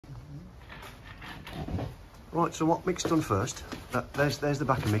Right, so what Mick's done first, there's the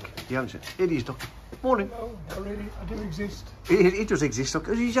back of Mick. You haven't seen it. It is, Doctor. Morning. Oh, I do exist. It does exist,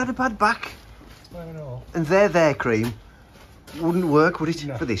 Doctor. He's had a bad back. I know. And their cream wouldn't work, would it,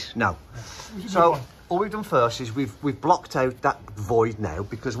 for this? No. So all we've done first is we've blocked out that void now,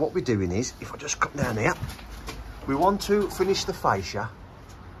 because what we're doing is, if I just come down here, we want to finish the fascia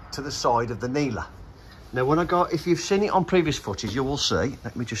to the side of the kneeler. Now, if you've seen it on previous footage, you will see.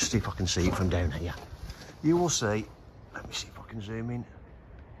 Let me just see if I can see it from down here. You will see. Let me see if I can zoom in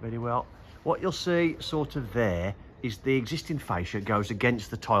very well. What you'll see, sort of there, is the existing fascia goes against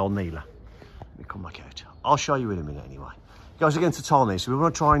the tile kneeler. Let me come back out. I'll show you in a minute anyway. It goes against the tile kneeler, so we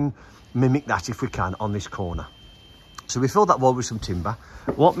want to try and mimic that if we can on this corner. So we filled that wall with some timber.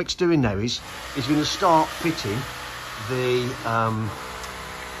 What Mick's doing now is going to start fitting the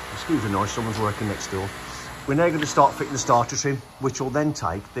excuse the noise, someone's working next door. We're now going to start fitting the starter trim, which will then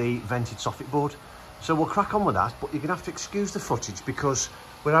take the vented soffit board. So we'll crack on with that, but you're going to have to excuse the footage because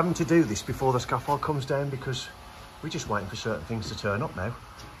we're having to do this before the scaffold comes down, because we're just waiting for certain things to turn up now,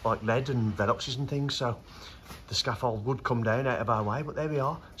 like lead and veloxes and things. So the scaffold would come down out of our way, but there we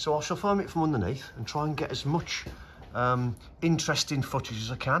are. So I shall film it from underneath and try and get as much interesting footage as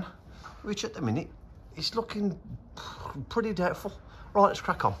I can, which at the minute is looking pretty doubtful. Right, let's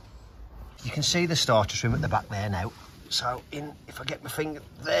crack on. You can see the starter trim at the back there now. So if I get my finger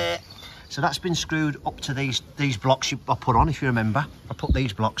there, so that's been screwed up to these blocks I put on, if you remember. I put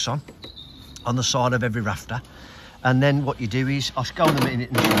these blocks on the side of every rafter. And then what you do is, I'll go in a minute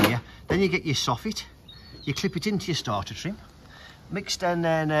and show you. Then you get your soffit, you clip it into your starter trim. Mick's down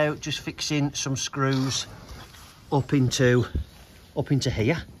there now, just fixing some screws up into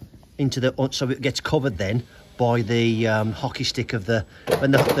here, so it gets covered then by the hockey stick of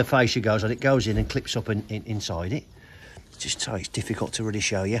when the fascia goes on, it goes in and clips up inside it. Just so it's difficult to really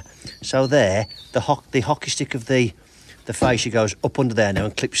show you. So there, the hockey stick of the fascia goes up under there now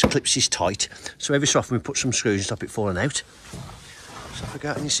and clips this tight. So every so often we put some screws and stop it falling out. So if I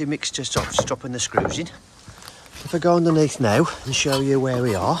go and you see Mick's just stopping the screws in. If I go underneath now and show you where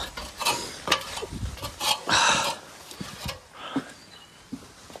we are.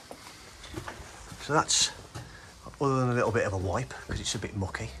 So that's, other than a little bit of a wipe, because it's a bit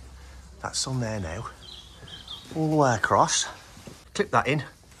mucky, that's on there now. All the way across. Clip that in.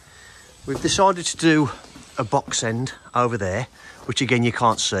 We've decided to do a box end over there, which again you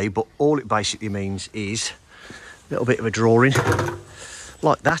can't see, but all it basically means is a little bit of a drawing,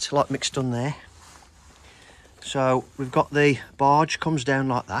 like that, like Mick's done there. So we've got the barge comes down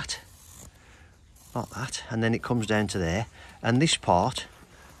like that, and then it comes down to there. And this part,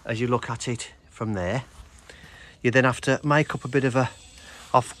 as you look at it from there, you then have to make up a bit of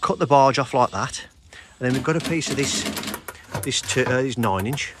I've cut the barge off like that, and then we've got a piece of this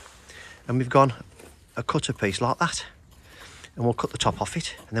 9-inch, and we've gone a cutter piece like that, and we'll cut the top off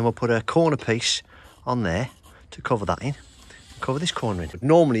it, and then we'll put a corner piece on there to cover that in, cover this corner in. But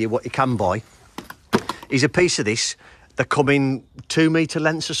normally what you can buy is a piece of this that come in 2 metre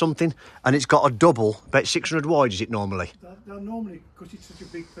lengths or something, and it's got a double, about 600 wide, is it normally? They'll normally, because it's such a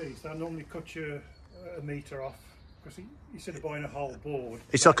big piece, they'll normally cut you a metre off, because instead of buying a whole board,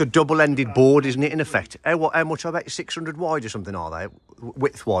 it's like a double-ended board, isn't it, in effect? How much, about 600 wide or something are they,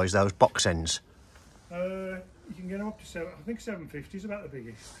 width-wise, those box ends? You can get them up to I think 750 is about the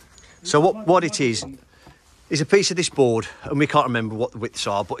biggest. So what it is a piece of this board, and we can't remember what the widths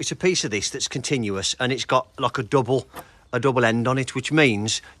are, but it's a piece of this that's continuous, and it's got like a double end on it, which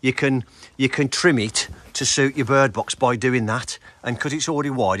means you can trim it to suit your bird box by doing that. And because it's already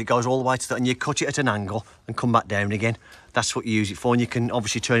wide, it goes all the way to that, and you cut it at an angle and come back down again. That's what you use it for, and you can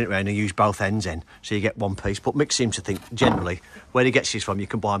obviously turn it around and use both ends in, so you get one piece. But Mick seems to think generally where he gets this from, you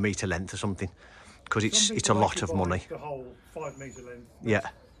can buy a metre length or something, because it's a lot of money. The whole 5 metre length. Yeah.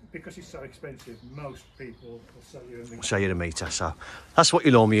 Because it's so expensive, most people will sell you a metre. Sell you a metre, so that's what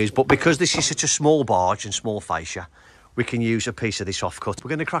you normally use. But because this is such a small barge and small fascia, we can use a piece of this offcut. We're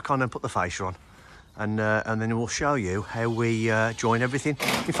going to crack on and put the fascia on, and then we'll show you how we join everything.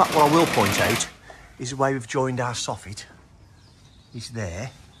 In fact, what I will point out is the way we've joined our soffit is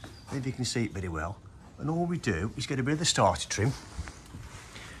there. I don't know if you can see it very well. And all we do is get a bit of the starter trim,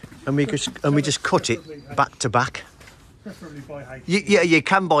 and we just cut it back to back. Preferably by H. Yeah, you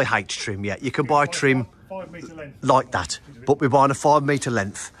can buy H trim. Yeah, you can buy trim 5 metre length like that, but we're buying a 5 metre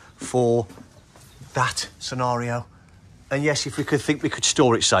length for that scenario. And yes, if we could think we could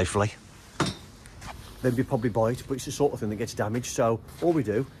store it safely, then we'd probably buy it, but it's the sort of thing that gets damaged. So all we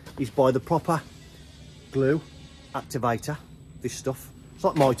do is buy the proper glue activator, this stuff. It's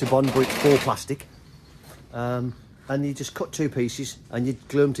like mitre bond, but it's all plastic. And you just cut 2 pieces and you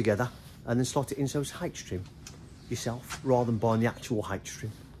glue them together, and then slot it in so it's H trim yourself, rather than buying the actual H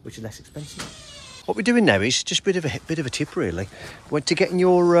trim, which is less expensive. What we're doing now is just a bit of a tip really. When to getting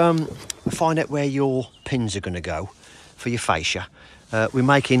your find out where your pins are going to go for your fascia. We're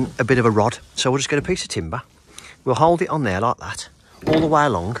making a bit of a rod, so we'll just get a piece of timber. We'll hold it on there like that all the way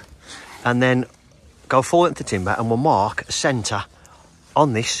along, and then go full length of timber, and we'll mark a centre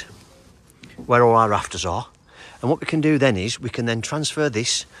on this where all our rafters are. And what we can do then is we can then transfer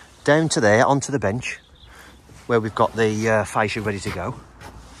this down to there onto the bench where we've got the fascia ready to go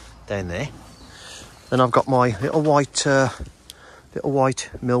down there. Then I've got my little white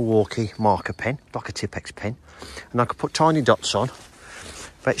Milwaukee marker pen, like a Tipex pen, and I could put tiny dots on,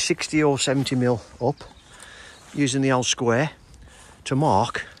 about 60 or 70 mil up, using the old square to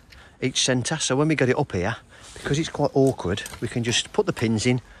mark each centre. So when we get it up here, because it's quite awkward, we can just put the pins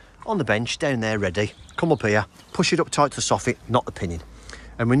in on the bench down there ready, come up here, push it up tight to the soffit, not the pinning,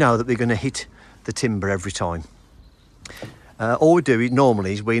 and we know that we're going to hit the timber every time. All we do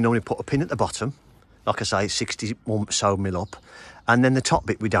normally is we normally put a pin at the bottom, like I say, 60 or so mil up, and then the top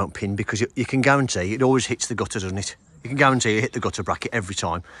bit we don't pin, because you can guarantee it always hits the gutter, doesn't it? You can guarantee you hit the gutter bracket every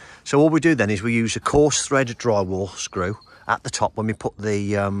time. So all we do then is we use a coarse thread drywall screw at the top when we put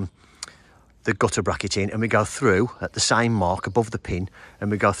the gutter bracket in, and we go through at the same mark above the pin, and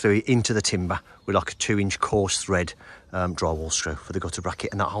we go through into the timber with like a 2-inch coarse thread drywall screw for the gutter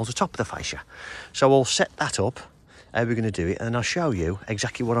bracket, and that holds the top of the fascia. So we'll set that up, how we're going to do it, and I'll show you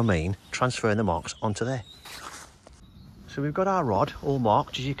exactly what I mean, transferring the marks onto there. So we've got our rod all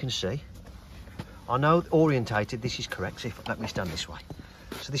marked, as you can see. I know orientated, this is correct, so let me stand this way.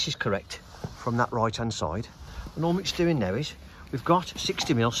 So this is correct from that right hand side. And all it's doing now is we've got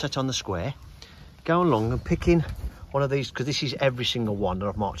 60 mil set on the square, going along and picking one of these, because this is every single one that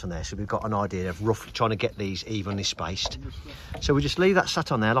I've marked on there, so we've got an idea of roughly trying to get these evenly spaced. So we just leave that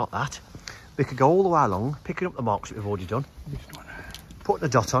sat on there like that. We could go all the way along, picking up the marks that we've already done, putting a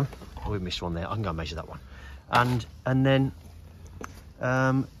dot on. Oh, we missed one there, I can go and measure that one. And then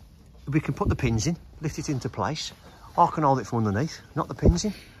we can put the pins in, lift it into place. I can hold it from underneath, not the pins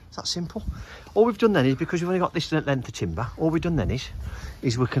in. It's that simple. All we've done then is, because we've only got this length of timber, all we've done then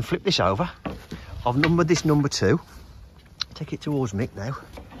is we can flip this over. I've numbered this number 2. Take it towards Mick now.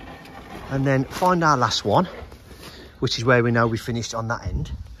 And then find our last one, which is where we know we finished on that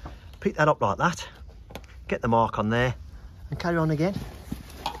end. Pick that up like that. Get the mark on there and carry on again.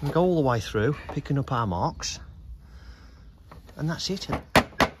 And go all the way through, picking up our marks. And that's it.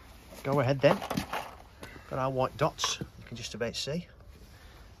 Go ahead then. Got our white dots, you can just about see.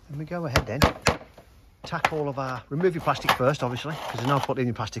 And we go ahead then, tack all of our, remove your plastic first obviously, because there's no point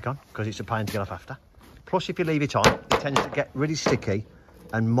leaving plastic on, because it's a pain to get off after. Plus if you leave it on, it tends to get really sticky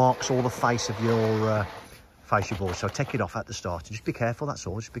and marks all the face of your fascia board. So take it off at the start. Just be careful, that's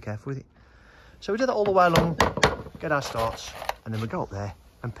all, just be careful with it. So we do that all the way along, get our starts, and then we go up there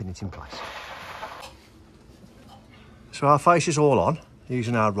and pin it in place. So our fascia's all on,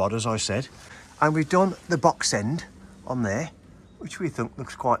 using our rod as I said, and we've done the box end on there, which we think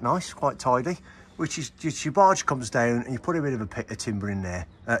looks quite nice, quite tidy, which is just your barge comes down and you put a bit of a timber in there,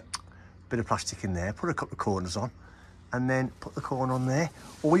 bit of plastic in there, put a couple of corners on, and then put the corner on there.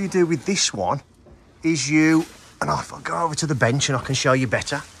 All you do with this one is and I'll go over to the bench and I can show you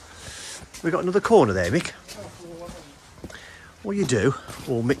better. We've got another corner there, Mick. What you do,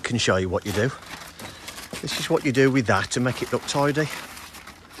 or Mick can show you what you do. This is what you do with that to make it look tidy.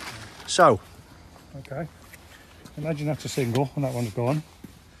 So. Okay. Imagine that's a single and that one's gone.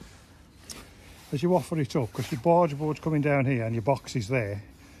 As you offer it up, because your barge board's coming down here and your box is there,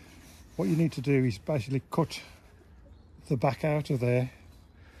 what you need to do is basically cut the back out of there,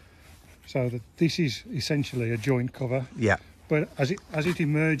 so that this is essentially a joint cover. Yeah. But as it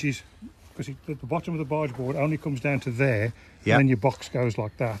emerges, because the bottom of the barge board only comes down to there, yeah, and then your box goes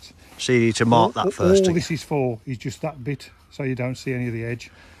like that. So you need to mark that first. All this is for is just that bit, so you don't see any of the edge.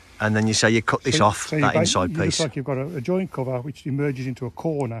 And then you say you cut this off, so that inside piece. Looks like you've got a joint cover which emerges into a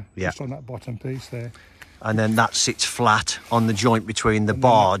corner, yeah, just on that bottom piece there. And then that sits flat on the joint between the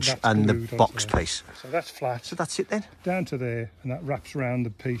barge and the box piece. So that's flat. So that's it then? Down to there, and that wraps around the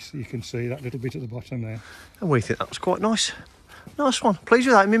piece. You can see that little bit at the bottom there. And we think that was quite nice. Nice one. Pleased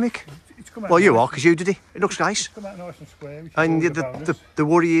with that, Mimic? It's come out well, nice. you are, because you did it. It looks nice. It's come out nice and square. And the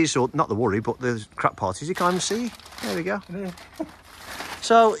worry is, or not the worry, but the crap part is you can't even see. There we go. Yeah.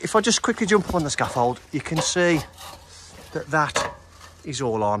 So if I just quickly jump up on the scaffold, you can see that is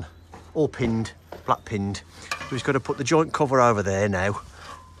all on, all pinned, black pinned. We've just got to put the joint cover over there now,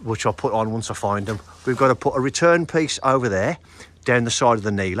 which I'll put on once I find them. We've got to put a return piece over there, down the side of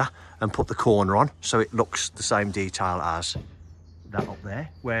the kneeler, and put the corner on, so it looks the same detail as that up there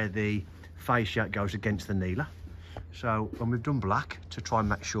where the fascia goes against the kneeler. So when we've done black to try and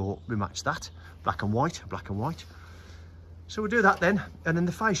make sure we match that, black and white, black and white. So we'll do that then, and then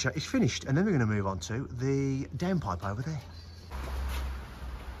the fascia is finished, and then we're going to move on to the downpipe over there.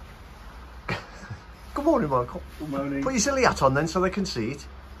 Good morning, Michael. Good morning. Put your silly hat on then so they can see it.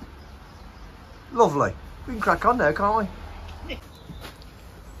 Lovely. We can crack on now, can't we? Yeah.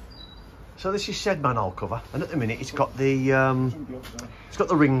 So this is said manhole cover, and at the minute it's got the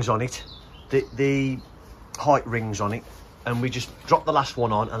rings on it, the height rings on it, and we just dropped the last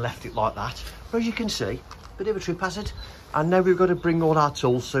one on and left it like that. But as you can see, bit of a trip hazard. And now we've got to bring all our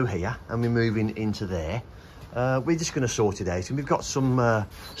tools through here, and we're moving into there. We're just going to sort it out, and we've got some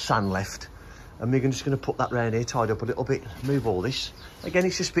sand left, and we're just going to put that round here, tied up a little bit, move all this. Again,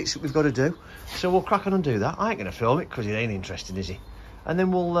 it's just bits that we've got to do, so we'll crack on and do that. I ain't going to film it because it ain't interesting, is it? And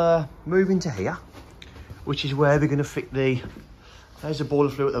then we'll move into here, which is where we're going to fit the... There's a boiler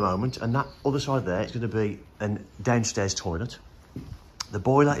flue at the moment, and that other side there is going to be a downstairs toilet. The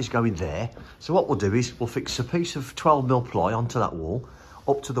boiler is going there. So what we'll do is we'll fix a piece of 12mm ply onto that wall,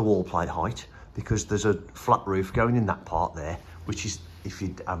 up to the wall plate height, because there's a flat roof going in that part there, which is, if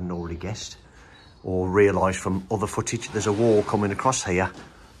you haven't already guessed or realised from other footage, there's a wall coming across here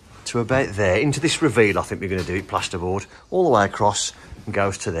to about there, into this reveal. I think we're going to do it plasterboard all the way across and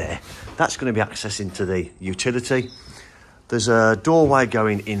goes to there. That's going to be access into the utility. There's a doorway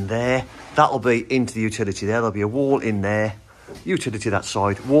going in there. That'll be into the utility there. There'll be a wall in there, utility that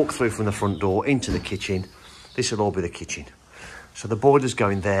side, walk through from the front door into the kitchen. This will all be the kitchen. So the boiler's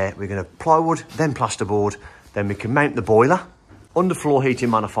going there. We're going to plywood, then plasterboard, then we can mount the boiler. Underfloor heating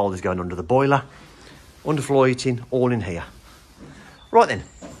manifold is going under the boiler. Underfloor heating all in here. Right then,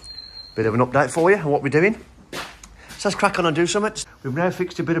 bit of an update for you on what we're doing. So let's crack on and do something. We've now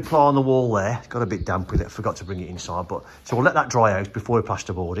fixed a bit of ply on the wall there. It's got a bit damp with it, I forgot to bring it inside, but so we'll let that dry out before we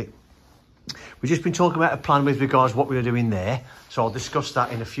plasterboard it. We've just been talking about a plan with regards to what we're going to do in there, so I'll discuss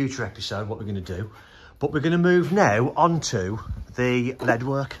that in a future episode, what we're going to do. But we're going to move now onto the lead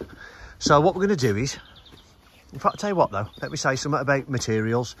work. So what we're going to do is, in fact, I'll tell you what though, let me say something about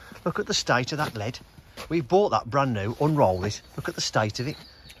materials. Look at the state of that lead. We bought that brand new, unroll it, look at the state of it.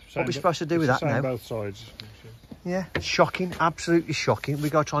 What are we supposed to do with that now? Both sides. Yeah, it's shocking, absolutely shocking. We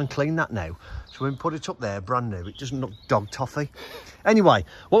got to try and clean that now. So when we put it up there, brand new, it doesn't look dog toffee. Anyway,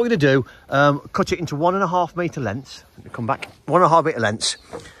 what we're going to do, cut it into 1.5 metre lengths. Come back, 1.5 metre lengths.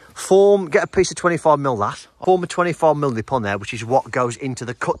 Get a piece of 25mm lath, form a 25mm lip on there, which is what goes into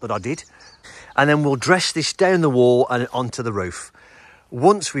the cut that I did. And then we'll dress this down the wall and onto the roof.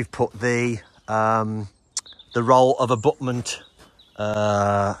 Once we've put the roll of abutment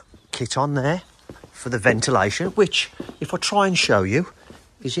kit on there for the ventilation, which, if I try and show you,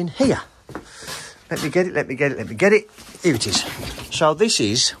 is in here. Let me get it. Here it is. So this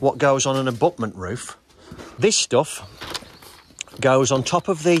is what goes on an abutment roof. This stuff goes on top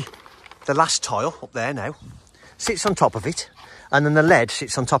of the last tile up there now, sits on top of it, and then the lead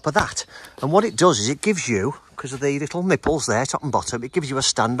sits on top of that. And what it does is it gives you, because of the little nipples there, top and bottom, it gives you a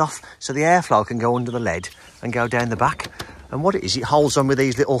standoff so the airflow can go under the lead and go down the back. And what it is, it holds on with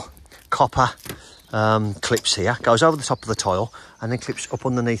these little copper clips here, goes over the top of the tile and then clips up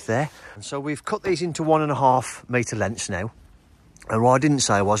underneath there. And so we've cut these into 1.5 metre lengths now. And what I didn't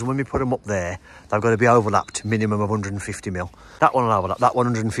say was, when we put them up there, they've got to be overlapped minimum of 150mm. That one will overlap that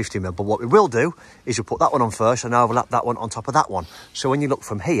 150mm, but what we will do is we'll put that one on first and overlap that one on top of that one. So when you look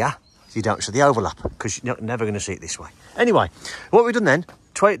from here, you don't see the overlap, because you're never going to see it this way. Anyway, what we've done then,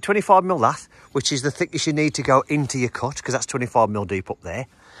 25mm lath, which is the thickness you need to go into your cut, because that's 25mm deep up there.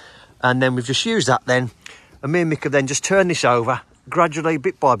 And then we've just used that then, and me and Mick have then just turned this over, gradually,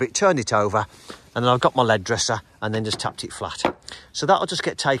 bit by bit, turned it over, and then I've got my lead dresser and then just tapped it flat. So that'll just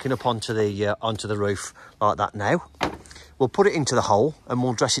get taken up onto the roof like that now. We'll put it into the hole and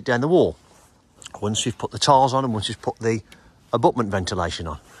we'll dress it down the wall once we've put the tiles on and once we've put the abutment ventilation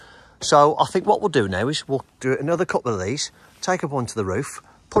on. So I think what we'll do now is we'll do another couple of these, take up onto the roof,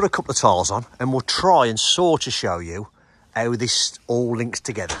 put a couple of tiles on, and we'll try and sort of show you how this all links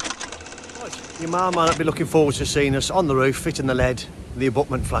together. Right. Your mum might not be looking forward to seeing us on the roof, fitting the lead, the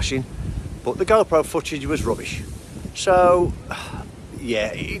abutment flashing, but the GoPro footage was rubbish. So,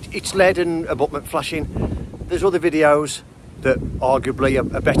 yeah, it's lead and abutment flashing. There's other videos that arguably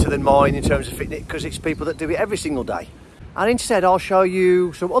are better than mine in terms of fitting it, because it's people that do it every single day. And instead, I'll show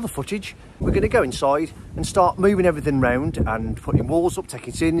you some other footage. We're going to go inside and start moving everything round and putting walls up,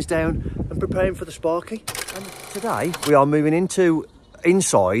 taking ceilings down and preparing for the Sparky. And today, we are moving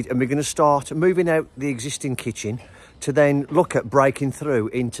inside and we're going to start moving out the existing kitchen to then look at breaking through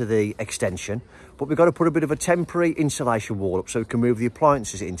into the extension, but we've got to put a bit of a temporary insulation wall up so we can move the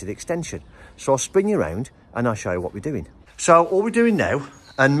appliances into the extension. So I'll spin you around and I'll show you what we're doing. So all we're doing now,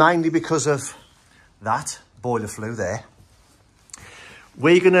 and mainly because of that boiler flue there,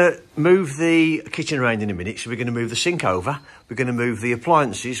 we're going to move the kitchen around in a minute. So we're going to move the sink over. We're going to move the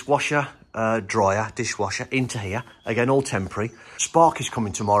appliances, washer, dryer, dishwasher into here. Again, all temporary. Spark is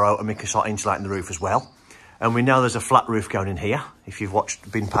coming tomorrow and we can start insulating the roof as well. And we know there's a flat roof going in here. If you've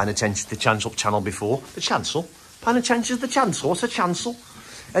been paying attention to the chancel channel before. The chancel? Paying attention to the chancel? What's a chancel?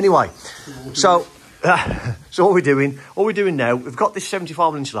 Anyway, so all we're doing now, we've got this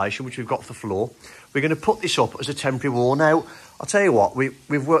 75mm insulation, which we've got for the floor. We're going to put this up as a temporary wall. Now, I'll tell you what,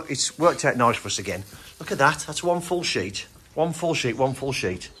 it's worked out nice for us again. Look at that, that's one full sheet. One full sheet.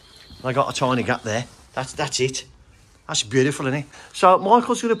 And I got a tiny gap there. That's it. That's beautiful, isn't it? So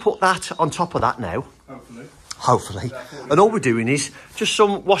Michael's going to put that on top of that now. Hopefully. And all we're doing is just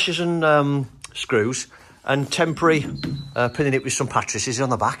some washers and screws and temporary pinning it with some mattresses on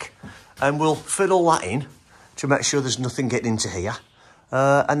the back. And we'll fill all that in to make sure there's nothing getting into here.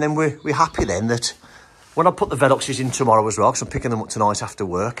 And then we're happy then that when I put the Veluxes in tomorrow as well, because I'm picking them up tonight after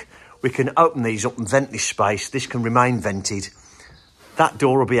work, we can open these up and vent this space. This can remain vented. That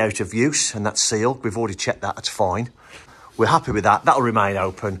door will be out of use and that's sealed. We've already checked that, that's fine. We're happy with that. That'll remain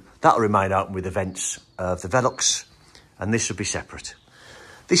open. That'll remain open with the vents of the Velux, and this will be separate.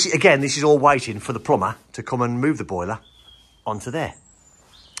 This is all waiting for the plumber to come and move the boiler onto there.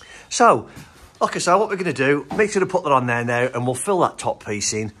 So, like I say, what we're going to do, make sure to put that on there now, and we'll fill that top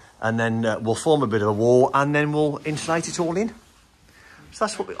piece in, and then we'll form a bit of a wall, and then we'll insulate it all in. So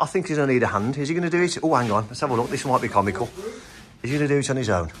that's what I think he's going to need a hand. Is he going to do it? Oh, hang on. Let's have a look. This might be comical. Is he going to do it on his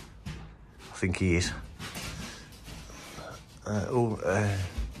own? I think he is. Oh,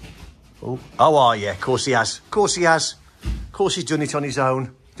 yeah, of course he has. Of course he has. Of course he's done it on his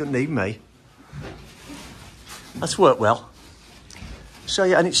own. Doesn't need me. That's worked well. So,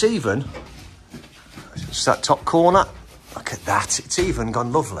 yeah, and it's even. It's that top corner. Look at that. It's even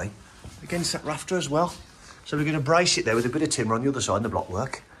gone lovely against that rafter as well. So we're going to brace it there with a bit of timber on the other side in the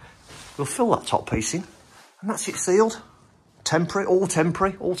blockwork. We'll fill that top piece in, and that's it sealed. Temporary, all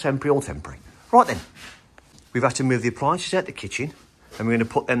temporary, all temporary, all temporary. Right then. We've had to move the appliances out the kitchen and we're going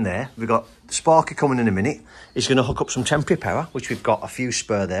to put them there. We've got Sparky coming in a minute. He's going to hook up some temporary power, which we've got a few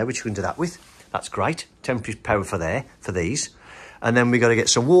spare there, which we can do that with. That's great. Temporary power for these. And then we've got to get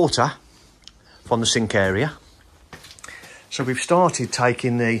some water from the sink area. So we've started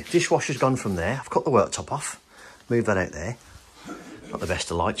taking the dishwasher's gone from there. I've cut the worktop off, move that out there. Not the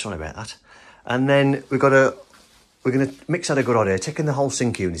best of light, sorry about that. And then we're going to mix out a good idea, taking the whole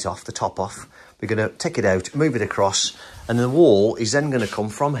sink unit off, the top off. We're going to take it out, move it across, and the wall is then going to come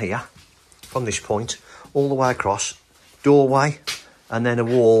from here, from this point, all the way across, doorway, and then a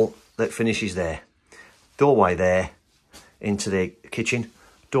wall that finishes there. Doorway there, into the kitchen,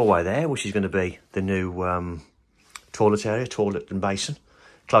 doorway there, which is going to be the new toilet area, toilet and basin,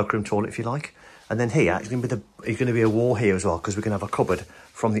 cloakroom toilet if you like. And then here, it's going to be a wall here as well, because we're going to have a cupboard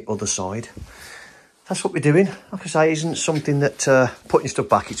from the other side. That's what we're doing. Like I say, it isn't something that putting stuff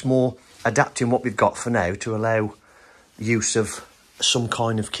back, it's more adapting what we've got for now to allow use of some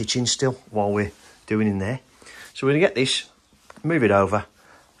kind of kitchen still while we're doing in there. So we're going to get this, move it over,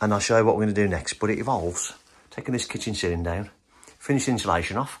 and I'll show you what we're going to do next. But it involves taking this kitchen ceiling down, finish the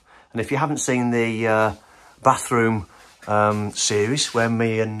insulation off. And if you haven't seen the bathroom series where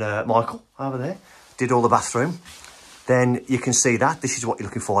me and Michael over there did all the bathroom, then you can see that. This is what you're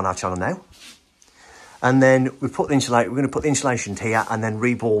looking for on our channel now. And then we're going to put the insulation here and then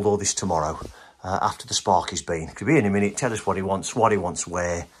rebuild all this tomorrow after the Sparky's been. Could be in a minute, tell us what he wants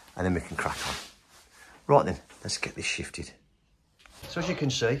where, and then we can crack on. Right then, let's get this shifted. So as you can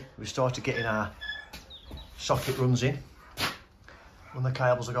see, we've started getting our socket runs in. And the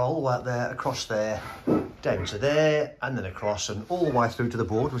cables will go all the way out there, across there, down to there, and then across and all the way through to the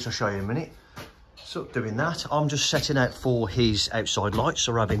board, which I'll show you in a minute. So doing that, I'm just setting out for his outside lights.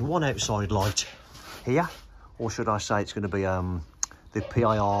 So we're having one outside light here, or should I say it's going to be the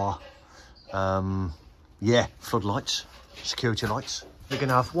PIR floodlights, security lights. We're going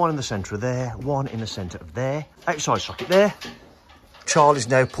to have one in the centre of there, one in the centre of there, outside socket there. Charlie's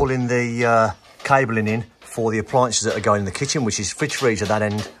now pulling the cabling in for the appliances that are going in the kitchen, which is fridge freezer that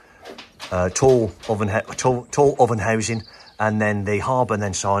end, tall oven housing, and then the harbour and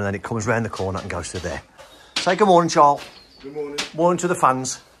then sign, and then it comes round the corner and goes to there. Say good morning, Charles. Good morning. Morning to the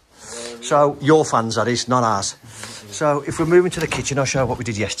fans. So, your fans, that is, not ours. So, if we're moving to the kitchen, I'll show you what we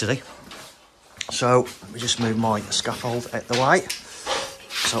did yesterday. So, let me just move my scaffold out the way.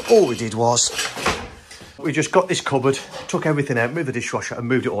 So, all we did was We just got this cupboard, took everything out, moved the dishwasher and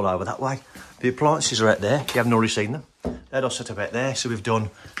moved it all over that way. The appliances are out there, you haven't already seen them. They're all set up out there, so we've done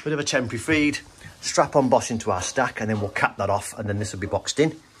a bit of a temporary feed, strap on boss into our stack, and then we'll cap that off, and then this will be boxed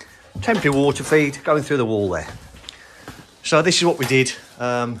in. Temporary water feed going through the wall there. So this is what we did.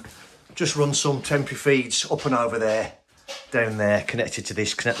 Just run some temporary feeds up and over there, down there, connected to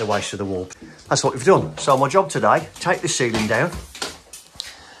this, connect the waste to the wall. That's what we've done. So my job today, take the ceiling down,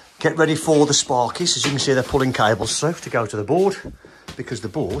 get ready for the sparkies. As you can see, they're pulling cables through to go to the board, because the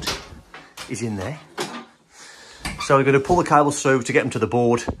board is in there. So we're going to pull the cables through to get them to the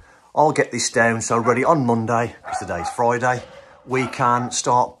board. I'll get this down, so ready on Monday, because today's Friday, we can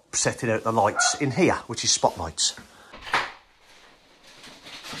start setting out the lights in here, which is spotlights.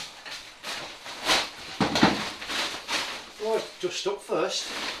 Right, dust up first.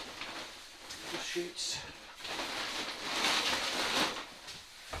 Dust sheets.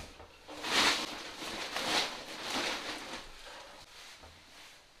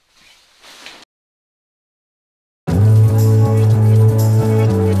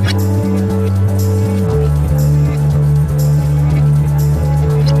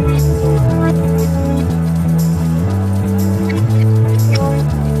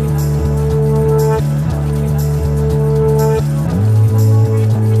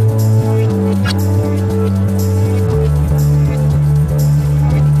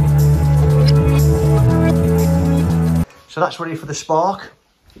 So that's ready for the spark.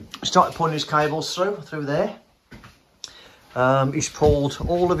 Started pulling his cables through there. He's pulled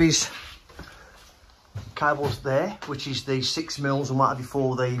all of his cables there, which is the 6 mils and what have you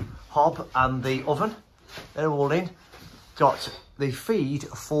for the hob and the oven. They're all in. Got the feed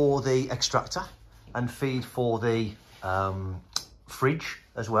for the extractor and feed for the fridge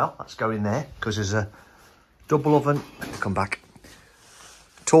as well. That's going there because there's a double oven. Come back.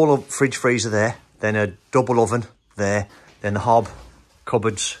 Tall fridge freezer there, then a double oven there, then the hob,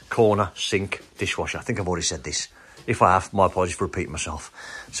 cupboards, corner, sink, dishwasher. I think I've already said this. If I have, my apologies for repeating myself.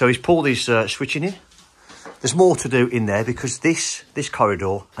 So he's pulled his switching in. There's more to do in there because this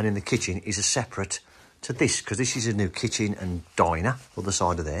corridor and in the kitchen is a separate to this, because this is a new kitchen and diner, other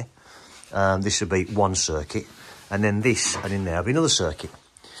side of there. This will be one circuit, and then this and in there will be another circuit.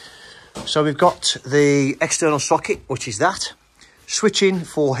 So we've got the external socket, which is that. Switching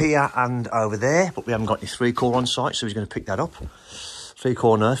for here and over there, but we haven't got any 3-core on site, so he's going to pick that up.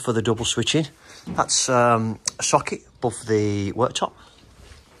 3-core nurse for the double switching. That's a socket above the worktop.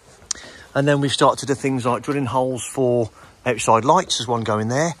 And then we've started to do things like drilling holes for outside lights. There's one going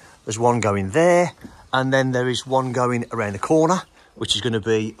there, there's one going there, and then there is one going around the corner, which is going to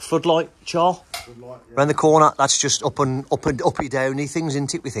be floodlight, Charles. Floodlight, yeah. Around the corner, that's just uppy downy things,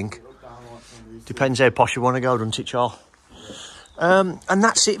 isn't it, we think? Depends how posh you want to go, doesn't it, Charles? And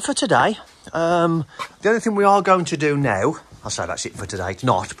that's it for today. The only thing we are going to do now, I'll say that's it for today, it's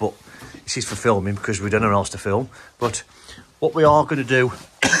not, but this is for filming because we don't know what else to film. But what we are going to do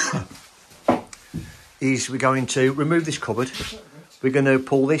is we're going to remove this cupboard. We're going to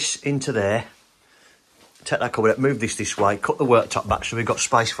pull this into there, take that cupboard out, move this way, cut the worktop back so we've got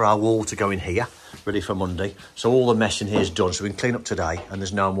space for our wall to go in here, ready for Monday. So all the mess in here is done, so we can clean up today and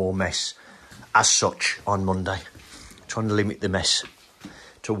there's no more mess as such on Monday. Trying to limit the mess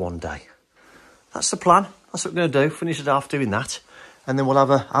to one day. That's the plan. That's what we're going to do. Finish it off doing that, and then we'll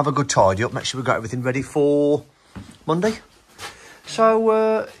have a good tidy up. Make sure we've got everything ready for Monday. So,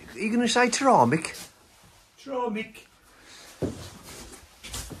 are you going to say ta-ra, Mick? Ta-ra, Mick.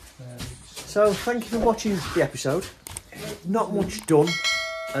 So, thank you for watching the episode. Not much done,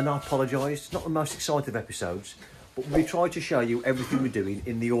 and I apologise. It's not the most exciting of episodes, but we tried to show you everything we're doing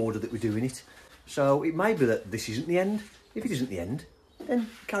in the order that we're doing it. So it may be that this isn't the end. If it isn't the end, then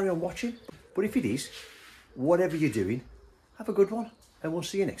carry on watching. But if it is, whatever you're doing, have a good one, and we'll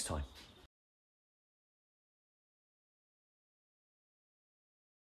see you next time.